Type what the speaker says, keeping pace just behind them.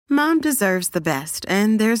Mom deserves the best,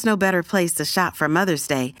 and there's no better place to shop for Mother's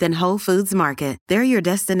Day than Whole Foods Market. They're your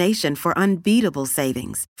destination for unbeatable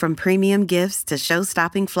savings, from premium gifts to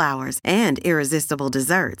show-stopping flowers and irresistible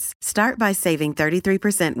desserts. Start by saving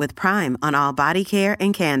 33% with Prime on all body care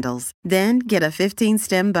and candles. Then get a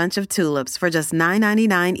 15-stem bunch of tulips for just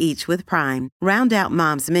 $9.99 each with Prime. Round out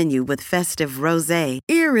Mom's menu with festive rosé,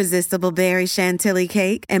 irresistible berry chantilly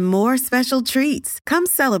cake, and more special treats. Come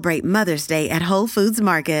celebrate Mother's Day at Whole Foods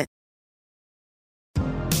Market.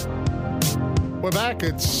 We're back.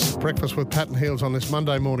 It's Breakfast with Pat and Heels on this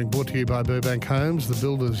Monday morning, brought to you by Burbank Homes, the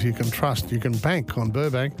builders you can trust. You can bank on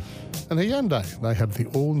Burbank. And Hyundai, they have the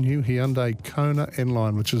all-new Hyundai Kona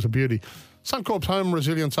N-Line, which is a beauty. Suncorp's Home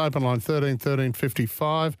Resilience Open Line, 13 13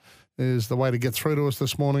 55 is the way to get through to us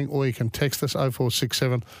this morning, or you can text us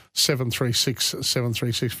 0467 736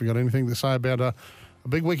 736 if you've got anything to say about a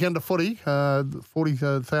big weekend of footy,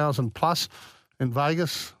 40,000 plus in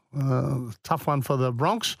Vegas. Tough one for the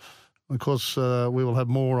Bronx. Of course, we will have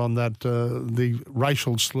more on that, the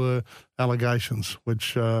racial slur allegations,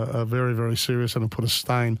 which are very, very serious and have put a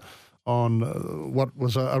stain on what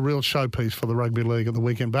was a real showpiece for the rugby league at the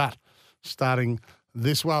weekend. But starting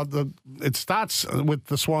this, it starts with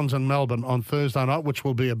the Swans in Melbourne on Thursday night, which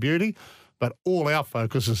will be a beauty. But all our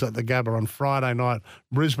focus is at the Gabba on Friday night,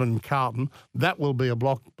 Brisbane Carlton. That will be a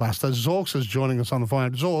blockbuster. Zorks is joining us on the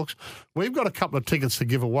phone. Zorks, we've got a couple of tickets to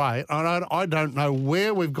give away. I don't know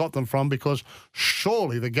where we've got them from, because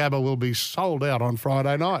surely the Gabba will be sold out on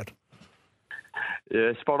Friday night.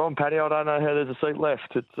 Yeah, spot on, Paddy. I don't know how there's a seat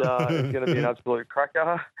left. It's going to be an absolute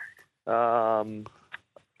cracker.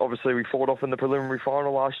 Obviously, we fought off in the preliminary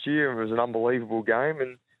final last year. It was an unbelievable game,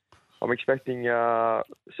 and I'm expecting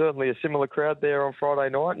certainly a similar crowd there on Friday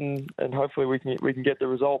night, and hopefully we can get the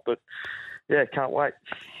result. But yeah, can't wait.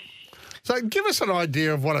 So give us an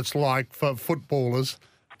idea of what it's like for footballers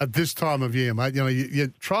at this time of year, mate. You know, your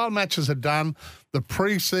trial matches are done. The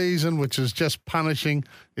pre-season, which is just punishing,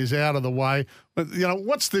 is out of the way. But, you know,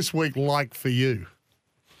 what's this week like for you?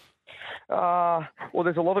 Well,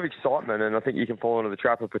 there's a lot of excitement, and I think you can fall into the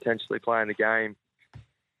trap of potentially playing the game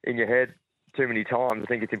in your head too many times. I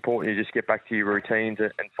think it's important you just get back to your routines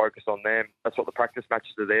and focus on them. That's what the practice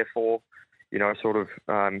matches are there for, you know, sort of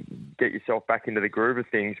get yourself back into the groove of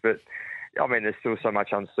things. But, I mean, there's still so much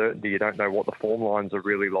uncertainty. You don't know what the form lines are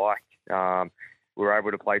really like. We were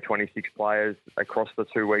able to play 26 players across the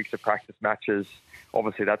 2 weeks of practice matches.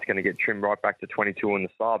 Obviously, that's going to get trimmed right back to 22 in the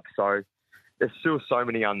sub. So there's still so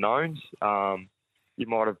many unknowns. You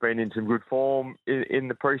might have been in some good form in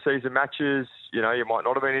the pre-season matches. You know, you might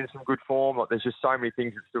not have been in some good form. Like, there's just so many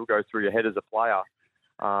things that still go through your head as a player.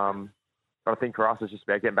 But I think for us, it's just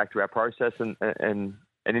about getting back to our process and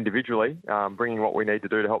individually bringing what we need to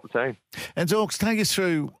do to help the team. And Zorks, take us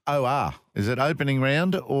through OR. Is it opening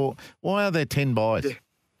round, or why are there 10 buys?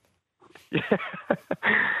 Yeah.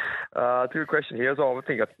 It's a good question here as well. I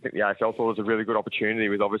think the AFL thought it was a really good opportunity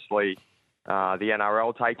with obviously the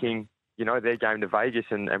NRL taking, you know, their game to Vegas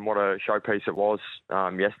and what a showpiece it was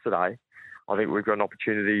yesterday. I think we've got an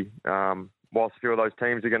opportunity, whilst a few of those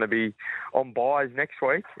teams are going to be on buys next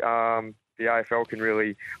week, the AFL can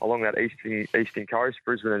really, along that eastern coast,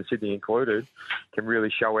 Brisbane and Sydney included, can really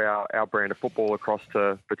show our brand of football across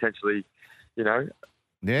to potentially, you know,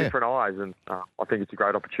 different eyes. And I think it's a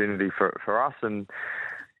great opportunity for us, and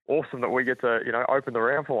awesome that we get to, you know, open the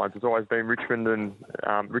round for once. It's always been Richmond and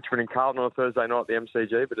Carlton on a Thursday night at the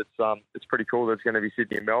MCG, but it's pretty cool that it's going to be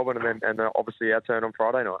Sydney and Melbourne, and obviously our turn on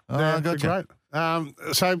Friday night. Yeah, gotcha.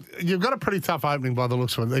 Great. So you've got a pretty tough opening by the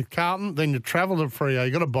looks of it. Carlton, then you travel to Freo,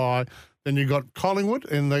 you got to buy. Then you got Collingwood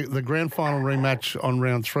in the grand final rematch on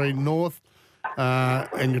round 3, North,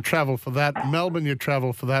 and you travel for that. Melbourne, you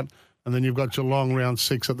travel for that, and then you've got Geelong round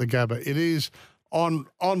 6 at the Gabba. It is, on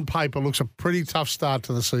paper, looks a pretty tough start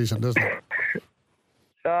to the season, doesn't it?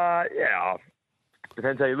 Yeah.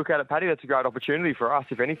 Depends how you look at it, Paddy. That's a great opportunity for us,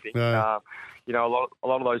 if anything. Yeah. You know, a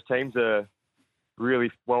lot of those teams are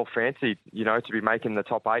really well fancied, you know, to be making the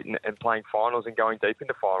top 8 and playing finals and going deep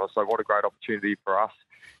into finals. So what a great opportunity for us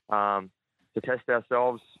to test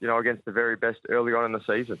ourselves, you know, against the very best early on in the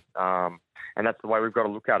season. And that's the way we've got to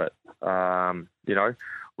look at it. You know,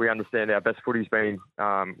 we understand our best footy's been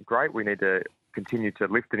great. We need to continue to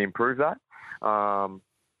lift and improve that.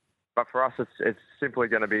 But for us, it's simply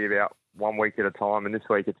going to be about 1 week at a time. And this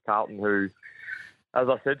week it's Carlton who, as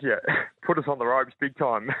I said to you, put us on the ropes big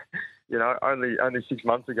time, you know, only 6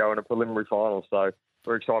 months ago in a preliminary final. So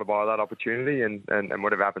we're excited by that opportunity, and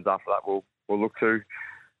whatever happens after that, we'll look to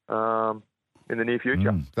in the near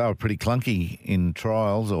future. They were pretty clunky in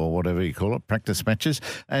trials or whatever you call it, practice matches.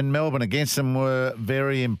 And Melbourne against them were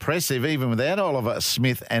very impressive, even without Oliver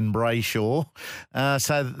Smith and Brayshaw.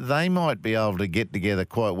 So they might be able to get together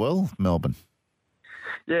quite well, Melbourne.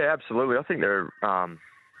 Yeah, absolutely. I think they're,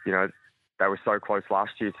 they were so close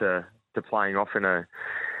last year to playing off in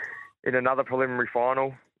another preliminary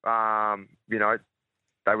final.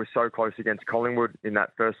 They were so close against Collingwood in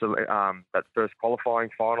that first qualifying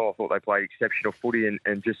final. I thought they played exceptional footy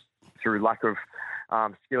and just through lack of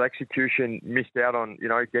skill execution missed out on,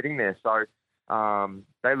 getting there. So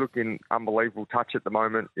they look in unbelievable touch at the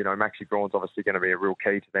moment. Maxi Gawn's obviously going to be a real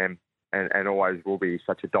key to them and always will be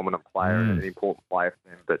such a dominant player and an important player for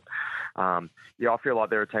them. But, I feel like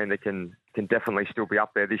they're a team that can definitely still be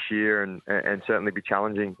up there this year and certainly be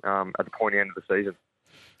challenging at the pointy end of the season.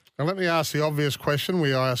 Now, let me ask the obvious question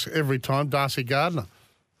we ask every time. Darcy Gardner,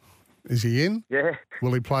 is he in? Yeah.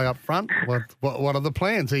 Will he play up front? What are the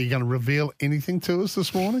plans? Are you going to reveal anything to us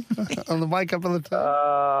this morning on the wake-up of the team?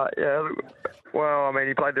 Yeah. Well,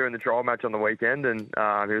 he played there in the trial match on the weekend and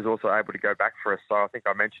he was also able to go back for us. So I think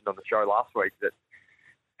I mentioned on the show last week that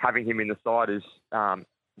having him in the side is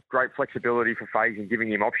great flexibility for Fags and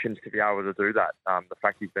giving him options to be able to do that. The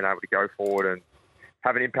fact he's been able to go forward and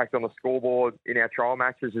have an impact on the scoreboard in our trial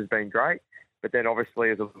matches has been great. But then obviously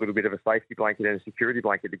as a little bit of a safety blanket and a security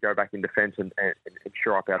blanket to go back in defence and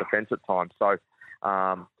shore up our defence at times. So,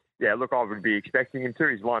 I would be expecting him to.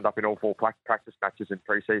 He's lined up in all 4 practice matches and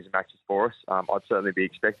pre-season matches for us. I'd certainly be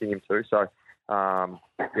expecting him to. So,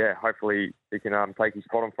 hopefully he can take his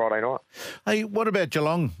spot on Friday night. Hey, what about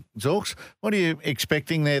Geelong, Zorks? What are you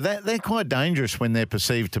expecting there? They're quite dangerous when they're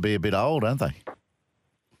perceived to be a bit old, aren't they?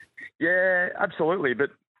 Yeah, absolutely.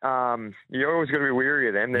 But you're always going to be weary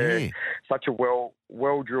of them. They're such a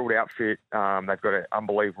well-drilled outfit. They've got an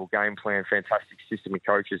unbelievable game plan, fantastic system of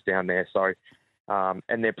coaches down there. So,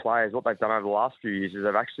 and their players, what they've done over the last few years is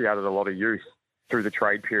they've actually added a lot of youth through the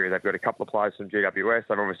trade period. They've got a couple of players from GWS.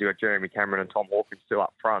 They've obviously got Jeremy Cameron and Tom Hawkins still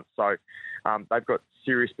up front. So they've got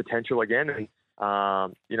serious potential again. And,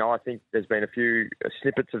 I think there's been a few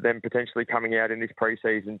snippets of them potentially coming out in this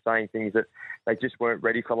pre-season saying things that they just weren't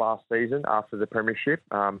ready for last season after the premiership.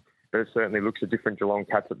 But it certainly looks a different Geelong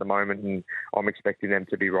Cats at the moment, and I'm expecting them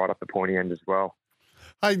to be right up the pointy end as well.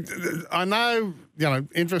 Hey, I know,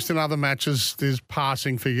 interest in other matches is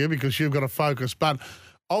passing for you because you've got to focus, but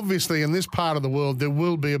obviously in this part of the world there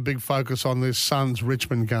will be a big focus on this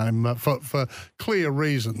Suns-Richmond game for clear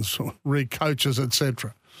reasons, coaches,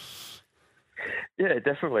 etc. Yeah,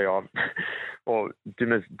 definitely.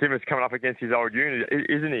 Dimmer's coming up against his old unit,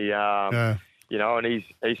 isn't he? Yeah. And he's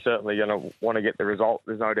certainly going to want to get the result.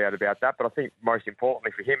 There's no doubt about that. But I think most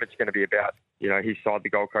importantly for him, it's going to be about, his side, the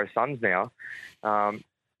Gold Coast Suns now,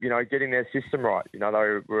 getting their system right. They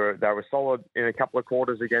were solid in a couple of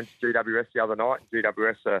quarters against GWS the other night.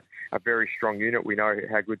 GWS are a very strong unit. We know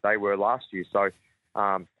how good they were last year. So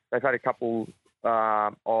they've had a couple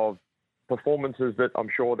of performances that I'm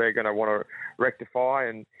sure they're going to want to rectify,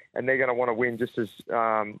 and they're going to want to win just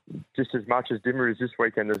as much as Dimmer is this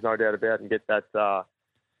weekend. There's no doubt about it, and get that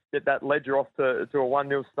ledger off to a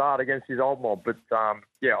 1-0 start against his old mob. But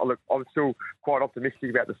look, I'm still quite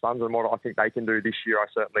optimistic about the Suns and what I think they can do this year. I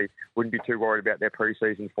certainly wouldn't be too worried about their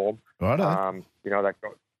pre-season form. Right.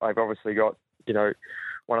 They've obviously got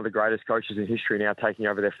one of the greatest coaches in history now taking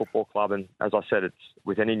over their football club. And as I said, it's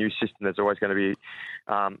with any new system, there's always going to be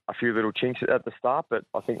a few little chinks at the start. But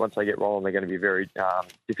I think once they get rolling, they're going to be a very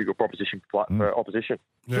difficult proposition for opposition.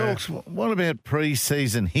 Yeah. What about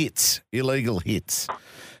pre-season hits, illegal hits?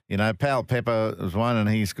 Pal Pepper was one and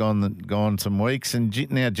he's gone some weeks.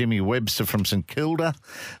 And now Jimmy Webster from St Kilda.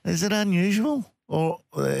 Is it unusual? Or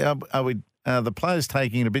are the players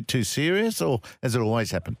taking it a bit too serious, or has it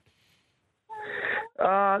always happened?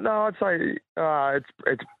 No, I'd say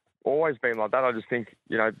it's always been like that. I just think,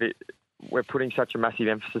 we're putting such a massive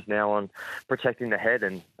emphasis now on protecting the head.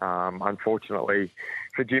 And unfortunately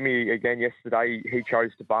for Jimmy, again, yesterday, he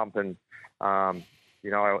chose to bump. And, I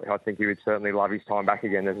think he would certainly love his time back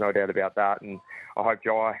again. There's no doubt about that. And I hope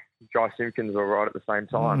Jai Simpkins are right at the same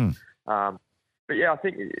time. But, I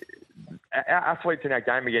think our athletes in our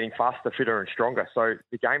game are getting faster, fitter and stronger. So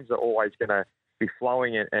the games are always going to be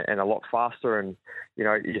flowing and a lot faster, and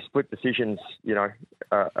your split decisions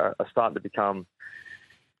are starting to become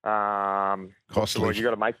costly. You got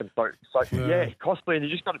to make them so costly, and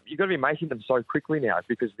you got to be making them so quickly now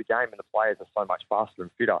because the game and the players are so much faster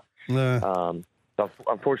and fitter. So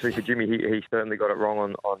unfortunately for Jimmy, he certainly got it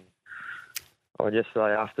wrong on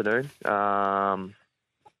yesterday afternoon.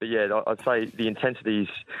 yeah, I'd say the intensity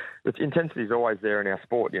is always there in our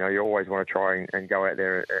sport. You always want to try and go out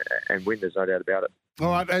there and win. There's no doubt about it. All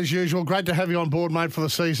right, as usual, great to have you on board, mate, for the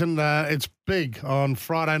season. It's big on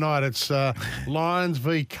Friday night. It's Lions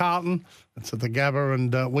v Carlton. It's at the Gabba,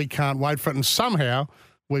 and we can't wait for it. And somehow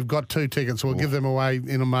we've got 2 tickets. We'll give them away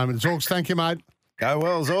in a moment. Zorks, thank you, mate. Go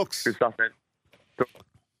well, Zorks. Good stuff, man.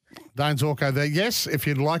 Dayne Zorko there. Yes, if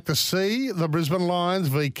you'd like to see the Brisbane Lions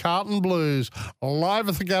v Carlton Blues live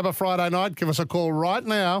at the Gabba Friday night, give us a call right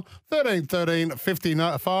now, 13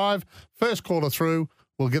 55. First caller through,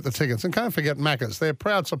 we'll get the tickets. And can't forget Macca's. They're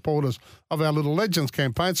proud supporters of our Little Legends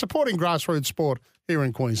campaign, supporting grassroots sport here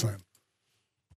in Queensland.